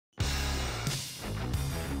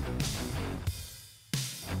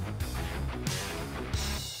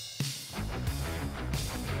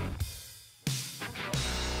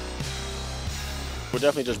We're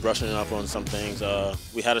definitely just brushing up on some things.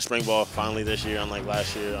 We had a spring ball finally this year, unlike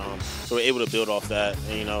last year, so we're able to build off that.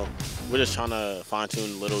 And we're just trying to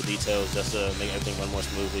fine-tune little details just to make everything run more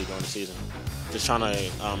smoothly during the season. Just trying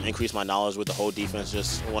to increase my knowledge with the whole defense.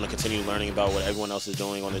 Just want to continue learning about what everyone else is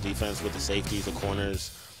doing on the defense with the safeties, the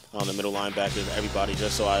corners, the middle linebackers, everybody,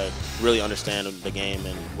 just so I really understand the game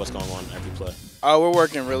and what's going on every play. We're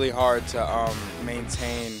working really hard to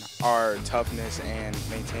maintain our toughness and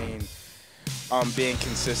maintain being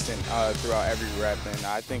consistent throughout every rep, and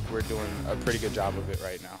I think we're doing a pretty good job of it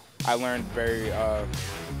right now. I learned a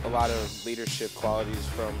lot of leadership qualities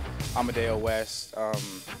from Amadeo West,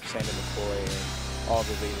 Sandra McCoy, and all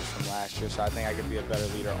the leaders from last year, so I think I could be a better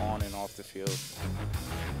leader on and off the field.